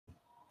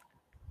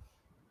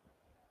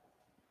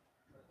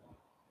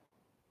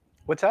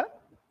What's that?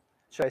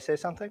 Should I say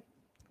something?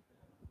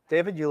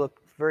 David, you look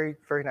very,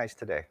 very nice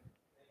today.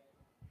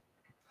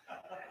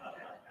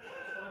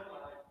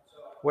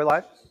 We're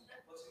live?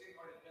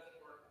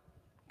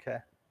 Okay.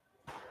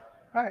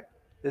 All right.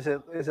 Is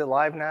it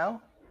live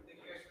now? Thank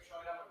you guys for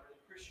showing up. I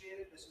really appreciate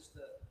it. This is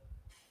the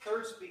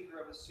third speaker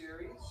of the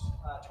series,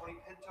 Tony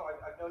Pinto.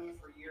 I've known you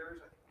for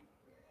years. I think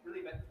we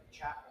really met through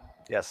chat,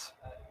 Yes.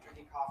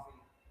 drinking coffee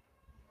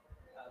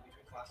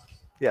between classes.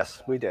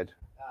 Yes, we did.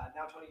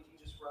 Now Tony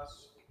teaches for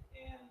us,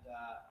 and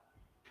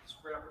it's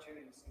a great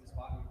opportunity to see this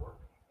body of work,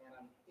 and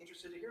I'm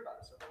interested to hear about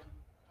it. So thank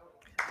you, Tony.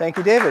 Thank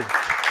you, David.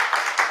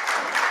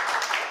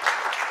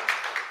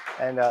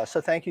 And so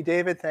thank you,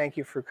 David. Thank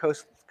you for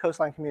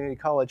Coastline Community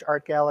College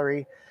Art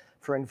Gallery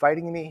for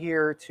inviting me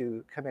here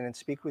to come in and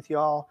speak with you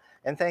all.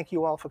 And thank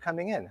you all for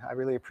coming in. I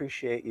really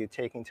appreciate you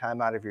taking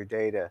time out of your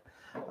day to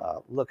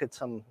look at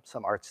some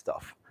art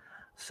stuff.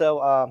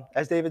 So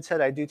as David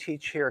said, I do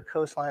teach here at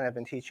Coastline. I've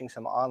been teaching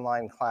some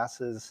online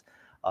classes,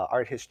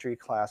 art history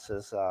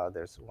classes.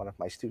 There's one of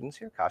my students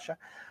here, Kasha.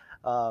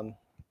 I'm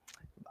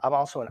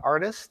also an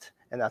artist,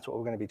 and that's what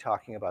we're going to be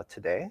talking about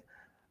today.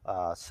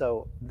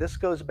 So this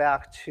goes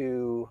back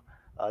to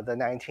the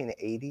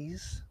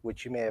 1980s,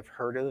 which you may have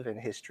heard of in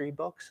history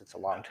books. It's a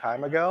long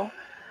time ago.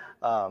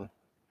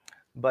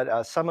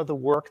 But some of the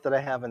work that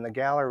I have in the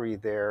gallery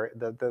there,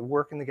 the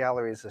work in the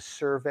gallery is a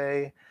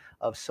survey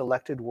of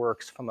selected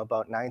works from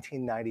about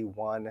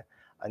 1991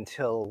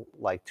 until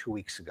like 2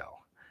 weeks ago,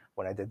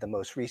 when I did the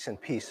most recent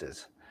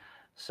pieces.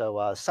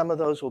 So some of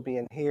those will be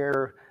in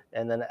here,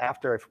 and then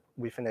after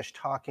we finish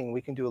talking,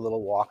 we can do a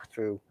little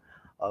walkthrough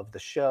of the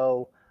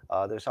show.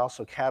 There's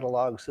also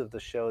catalogs of the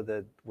show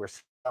that we're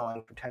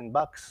selling for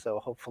 $10, so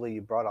hopefully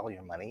you brought all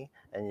your money,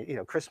 and you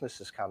know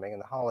Christmas is coming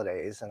and the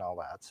holidays and all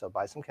that, so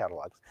buy some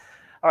catalogs.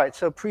 All right,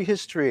 so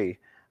prehistory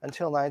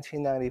until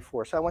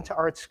 1994. So I went to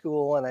art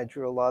school and I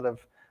drew a lot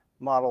of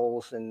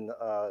models and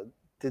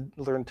did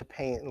learn to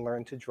paint and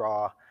learn to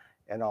draw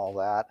and all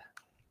that.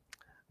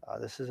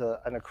 This is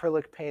an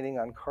acrylic painting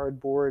on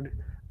cardboard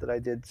that I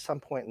did some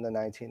point in the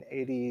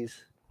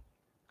 1980s.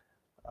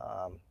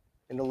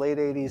 In the late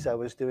 80s, I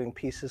was doing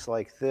pieces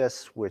like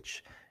this,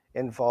 which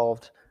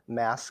involved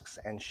masks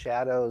and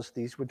shadows.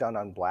 These were done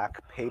on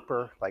black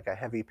paper, like a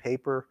heavy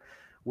paper,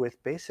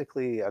 with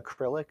basically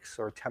acrylics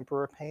or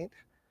tempera paint.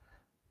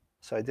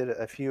 So I did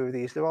a few of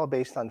these. They're all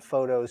based on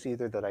photos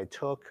either that I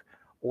took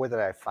or that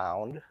I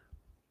found.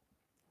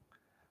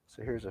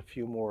 So here's a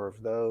few more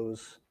of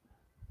those.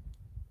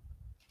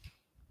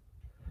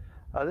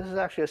 This is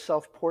actually a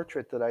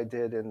self-portrait that I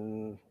did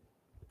in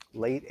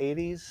late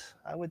 80s,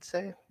 I would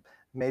say,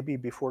 maybe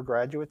before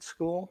graduate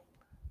school.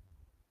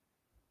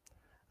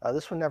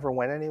 This one never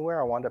went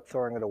anywhere. I wound up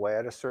throwing it away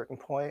at a certain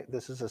point.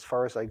 This is as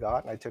far as I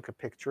got, and I took a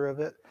picture of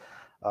it.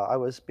 I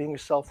was being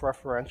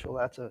self-referential.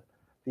 That's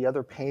the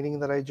other painting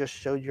that I just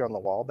showed you on the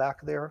wall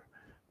back there.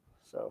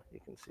 So you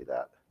can see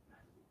that.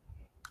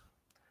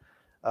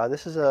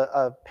 This is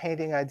a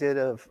painting I did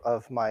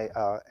of my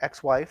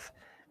ex-wife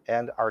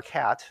and our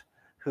cat,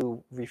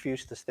 who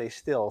refused to stay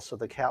still. So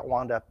the cat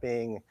wound up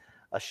being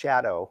a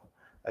shadow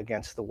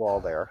against the wall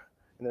there.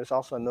 And there's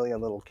also a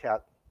million little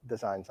cat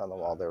designs on the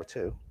wall there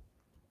too.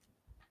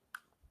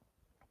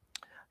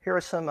 Here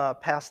are some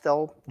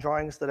pastel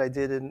drawings that I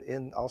did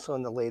also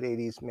in the late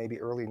 80s, maybe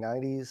early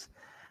 90s.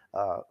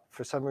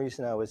 For some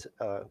reason, I was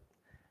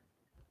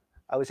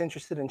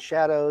interested in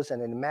shadows and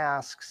in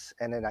masks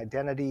and in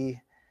identity,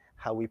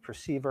 how we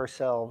perceive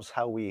ourselves,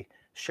 how we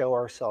show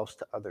ourselves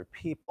to other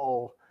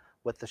people,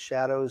 what the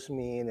shadows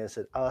mean. Is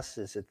it us?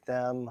 Is it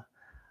them?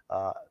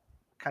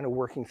 Kind of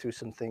working through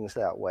some things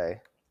that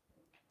way.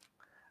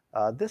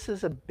 This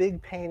is a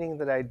big painting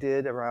that I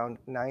did around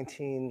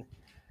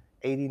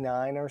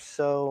 1989 or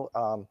so.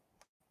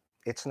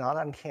 It's not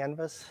on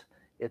canvas.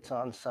 It's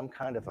on some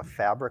kind of a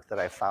fabric that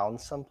I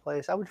found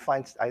someplace. I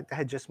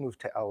had just moved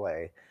to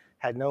LA,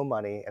 had no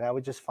money, and I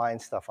would just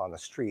find stuff on the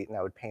street and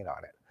I would paint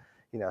on it.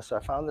 You know, so I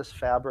found this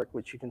fabric,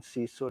 which you can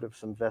see sort of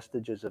some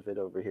vestiges of it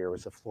over here. It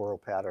was a floral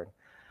pattern.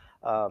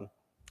 And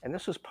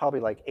this was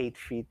probably like 8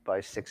 feet by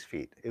 6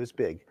 feet. It was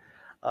big.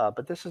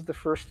 But this is the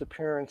first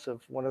appearance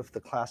of one of the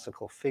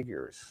classical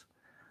figures.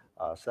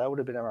 So that would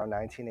have been around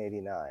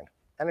 1989.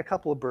 And a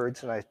couple of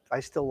birds, and I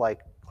still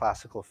like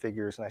classical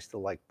figures, and I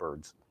still like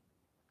birds.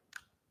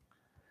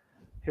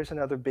 Here's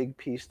another big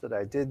piece that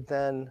I did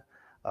then,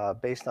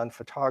 based on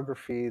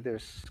photography.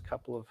 There's a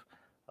couple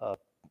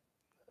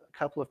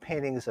of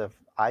paintings of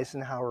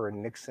Eisenhower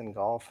and Nixon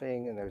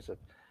golfing, and there's a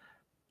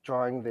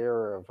drawing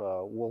there of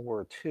World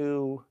War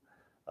II.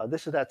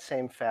 This is that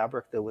same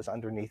fabric that was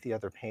underneath the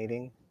other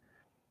painting.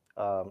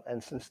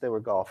 And since they were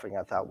golfing,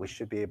 I thought we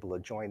should be able to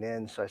join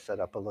in, so I set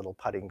up a little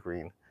putting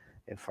green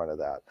in front of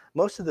that.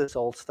 Most of this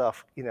old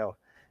stuff, you know,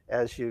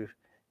 as you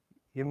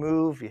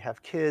move, you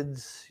have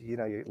kids, you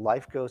know, your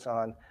life goes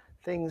on,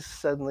 things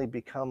suddenly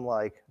become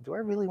like, do I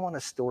really want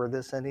to store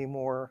this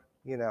anymore?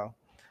 You know,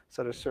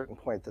 so at a certain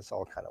point, this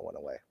all kind of went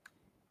away.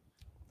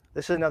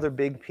 This is another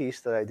big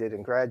piece that I did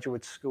in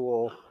graduate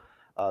school.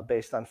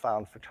 based on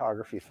found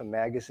photography from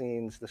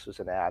magazines. This was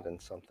an ad in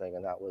something,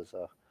 and that was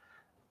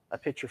a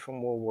picture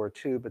from World War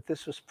II, but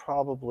this was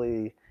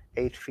probably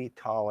 8 feet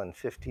tall and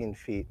 15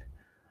 feet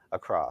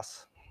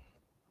across.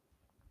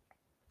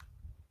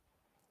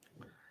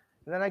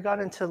 And then I got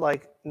into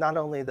like not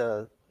only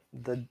the,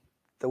 the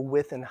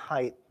width and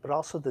height, but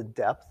also the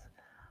depth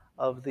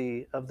of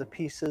the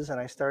pieces,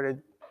 and I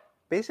started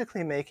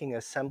basically making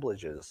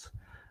assemblages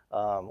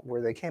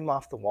where they came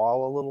off the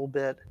wall a little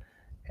bit,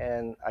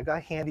 and I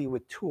got handy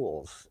with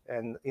tools.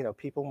 And you know,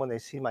 people when they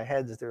see my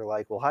heads, they're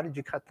like, "Well, how did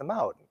you cut them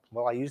out?"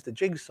 Well, I used a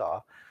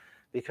jigsaw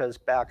because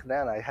back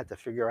then I had to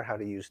figure out how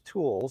to use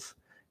tools,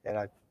 and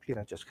I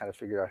just kind of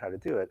figured out how to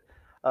do it.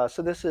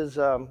 So this is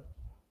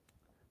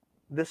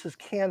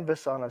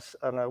canvas on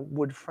on a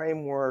wood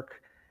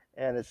framework,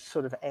 and it's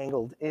sort of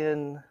angled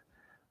in.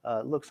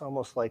 It looks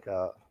almost like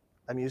a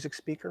music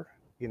speaker,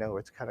 you know,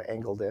 it's kind of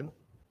angled in.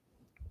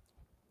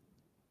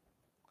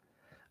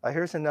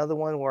 Here's another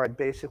one where I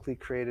basically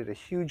created a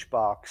huge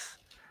box,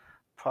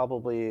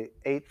 probably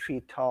 8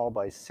 feet tall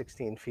by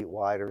 16 feet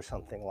wide or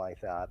something like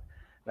that.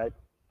 And I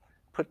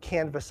put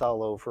canvas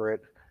all over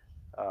it,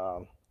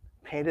 um,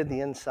 painted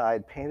the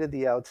inside, painted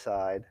the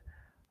outside,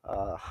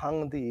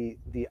 hung the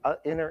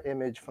inner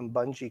image from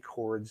bungee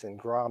cords and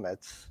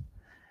grommets,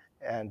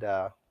 and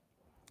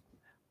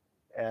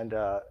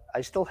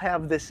I still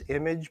have this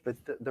image, but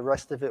the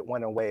rest of it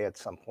went away at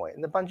some point.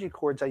 And the bungee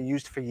cords I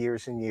used for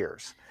years and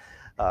years,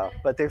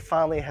 but they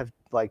finally have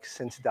like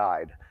since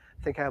died.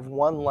 I think I have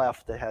one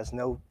left that has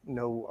no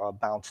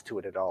bounce to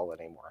it at all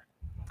anymore.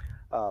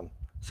 Um,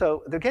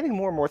 so they're getting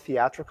more and more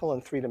theatrical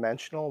and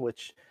three-dimensional,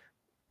 which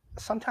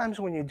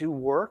sometimes when you do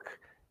work,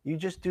 you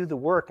just do the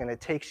work and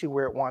it takes you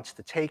where it wants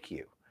to take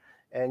you.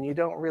 And you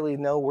don't really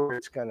know where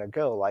it's going to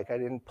go. Like I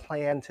didn't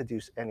plan to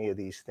do any of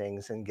these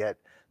things and get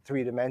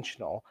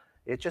three-dimensional.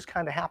 It just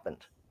kind of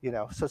happened, you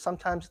know. So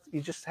sometimes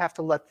you just have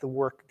to let the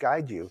work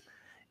guide you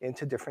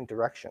into different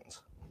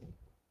directions.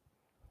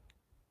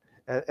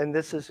 And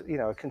this is, you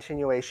know, a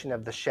continuation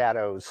of the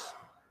shadows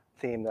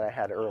theme that I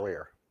had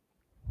earlier.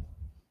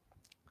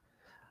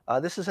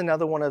 This is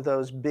another one of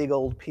those big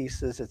old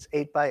pieces. It's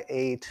 8 by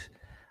 8.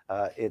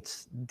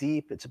 It's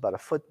deep. It's about a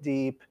foot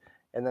deep.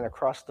 And then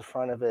across the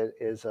front of it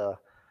is a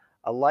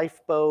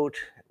lifeboat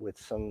with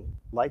some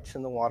lights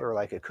in the water,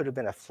 like it could have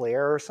been a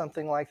flare or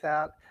something like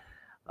that,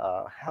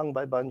 hung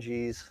by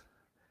bungees.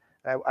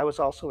 I was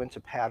also into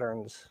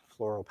patterns,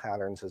 floral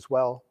patterns as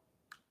well.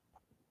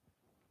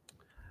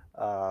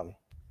 Um,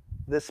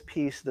 this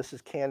piece, this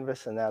is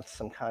canvas, and that's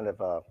some kind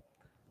of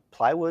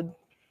plywood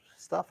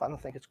stuff. I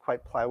don't think it's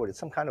quite plywood. It's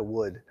some kind of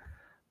wood.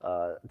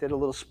 Did a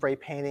little spray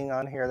painting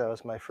on here. That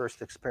was my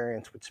first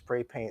experience with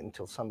spray paint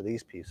until some of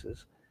these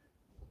pieces.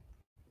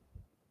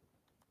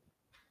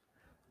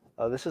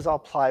 This is all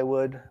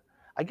plywood.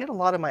 I get a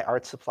lot of my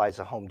art supplies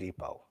at Home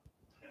Depot.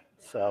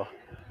 So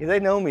they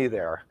know me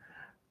there.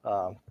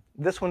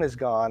 This one is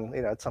gone.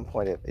 You know, at some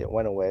point it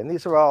went away. And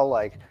these are all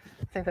like,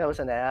 I think that was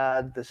an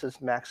ad. This is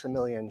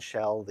Maximilian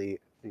Schell, the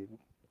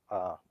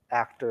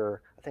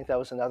actor. I think that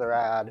was another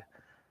ad.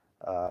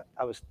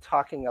 I was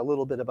talking a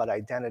little bit about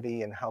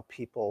identity and how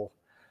people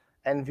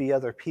envy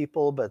other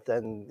people, but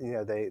then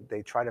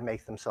they try to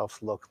make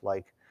themselves look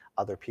like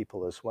other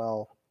people as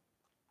well.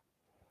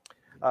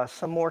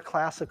 Some more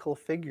classical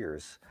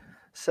figures.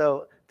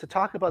 So to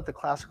talk about the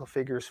classical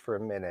figures for a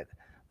minute,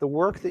 the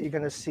work that you're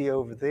going to see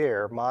over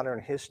there, modern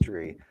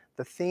history,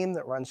 the theme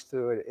that runs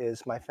through it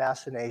is my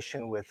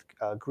fascination with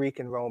Greek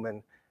and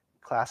Roman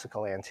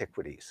classical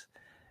antiquities.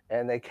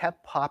 And they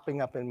kept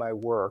popping up in my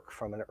work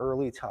from an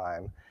early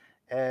time.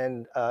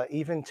 And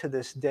even to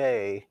this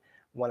day,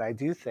 when I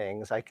do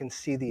things, I can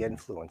see the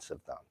influence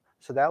of them.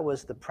 So that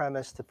was the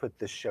premise to put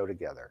this show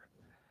together.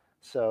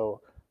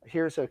 So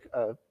here's a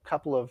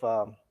couple of,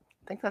 I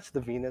think that's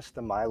the Venus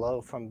de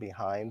Milo from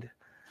behind.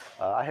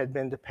 I had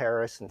been to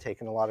Paris and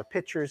taken a lot of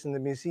pictures in the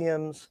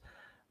museums.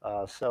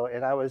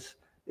 And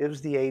it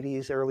was the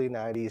 80s, early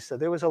 90s. So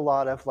there was a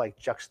lot of like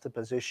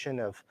juxtaposition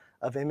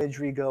of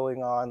imagery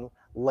going on,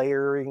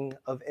 layering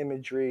of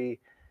imagery,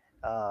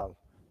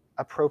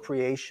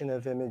 appropriation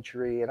of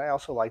imagery. And I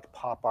also liked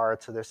pop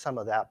art. So there's some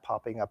of that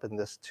popping up in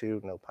this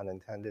too, no pun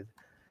intended.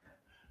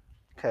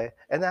 Okay,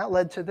 and that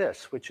led to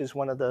this, which is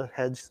one of the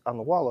heads on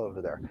the wall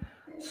over there.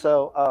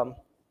 So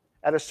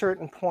at a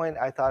certain point,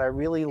 I thought I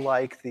really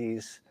like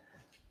these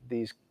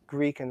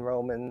Greek and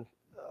Roman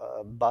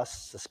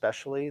busts,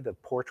 especially the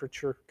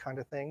portraiture kind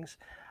of things.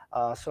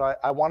 So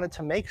I wanted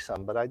to make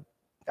some, but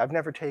I've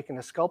never taken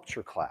a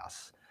sculpture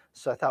class.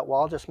 So I thought,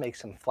 well, I'll just make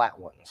some flat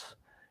ones,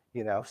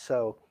 you know.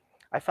 So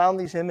I found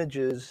these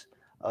images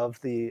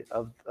of the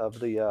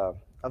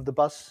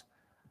busts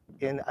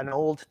in an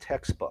old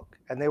textbook,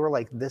 and they were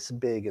like this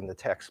big in the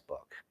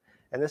textbook.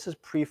 And this is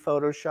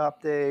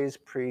pre-Photoshop days,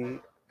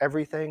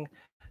 pre-everything.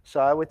 So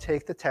I would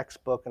take the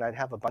textbook and I'd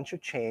have a bunch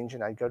of change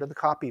and I'd go to the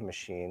copy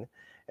machine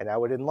and I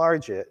would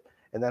enlarge it,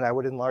 and then I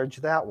would enlarge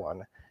that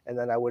one, and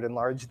then I would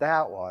enlarge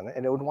that one,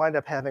 and it would wind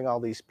up having all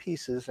these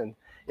pieces, and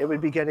it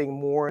would be getting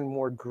more and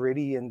more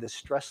gritty and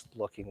distressed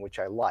looking, which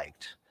I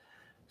liked.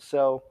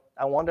 So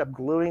I wound up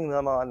gluing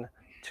them on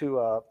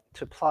to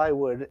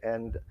plywood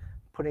and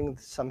putting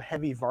some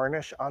heavy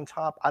varnish on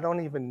top. I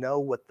don't even know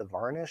what the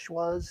varnish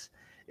was.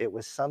 It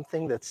was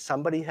something that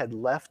somebody had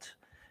left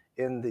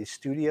in the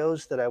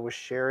studios that I was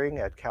sharing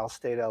at Cal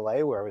State LA,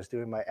 where I was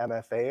doing my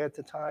MFA at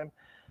the time.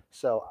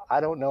 So I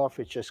don't know if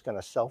it's just going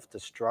to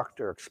self-destruct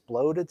or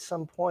explode at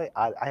some point.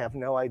 I have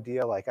no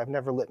idea. Like, I've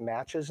never lit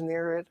matches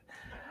near it.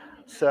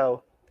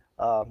 So,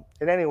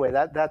 and anyway,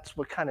 that's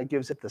what kind of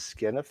gives it the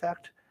skin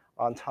effect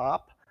on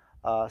top.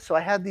 So I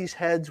had these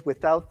heads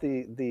without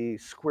the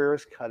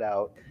squares cut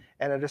out,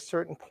 and at a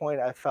certain point,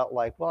 I felt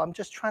like, well, I'm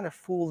just trying to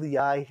fool the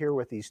eye here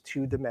with these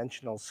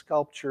two-dimensional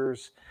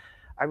sculptures.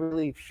 I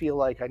really feel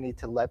like I need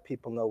to let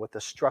people know what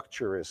the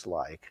structure is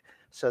like,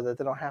 so that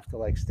they don't have to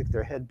like stick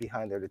their head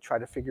behind there to try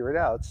to figure it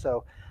out.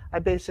 So I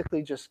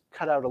basically just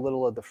cut out a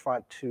little of the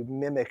front to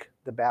mimic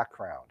the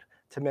background,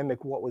 to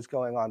mimic what was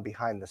going on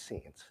behind the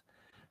scenes.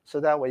 So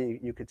that way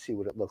you could see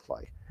what it looked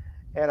like.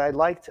 And I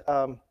liked,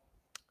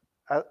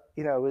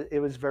 you know, it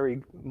was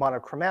very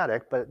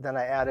monochromatic, but then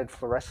I added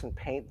fluorescent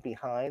paint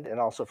behind, and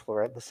also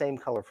the same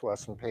color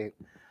fluorescent paint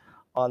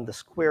on the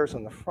squares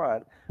on the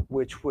front,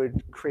 which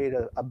would create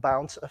a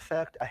bounce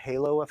effect, a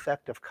halo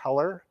effect of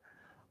color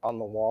on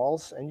the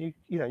walls. And you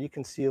know, you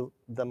can see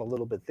them a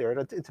little bit there.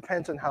 It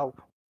depends on how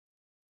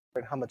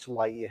much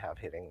light you have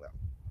hitting them.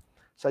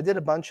 So I did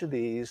a bunch of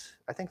these.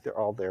 I think they're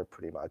all there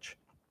pretty much.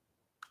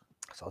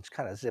 So I'll just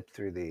kind of zip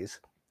through these.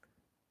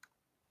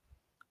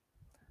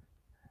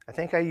 I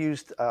think I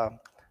used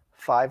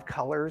 5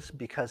 colors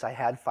because I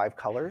had 5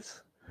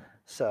 colors.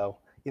 So,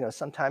 you know,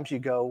 sometimes you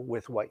go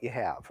with what you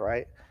have,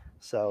 right?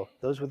 So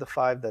those were the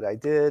 5 that I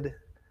did.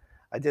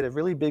 I did a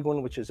really big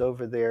one, which is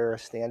over there, a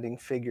standing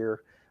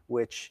figure,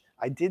 which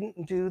I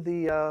didn't do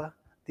the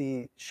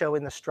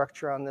showing the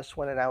structure on this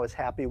one, and I was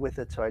happy with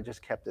it, so I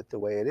just kept it the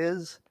way it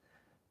is.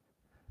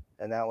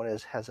 And that one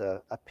has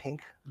a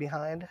pink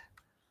behind.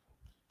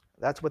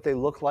 That's what they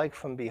look like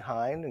from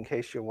behind, in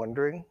case you're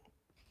wondering.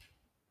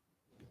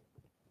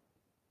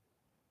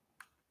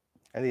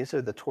 And these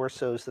are the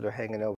torsos that are hanging over.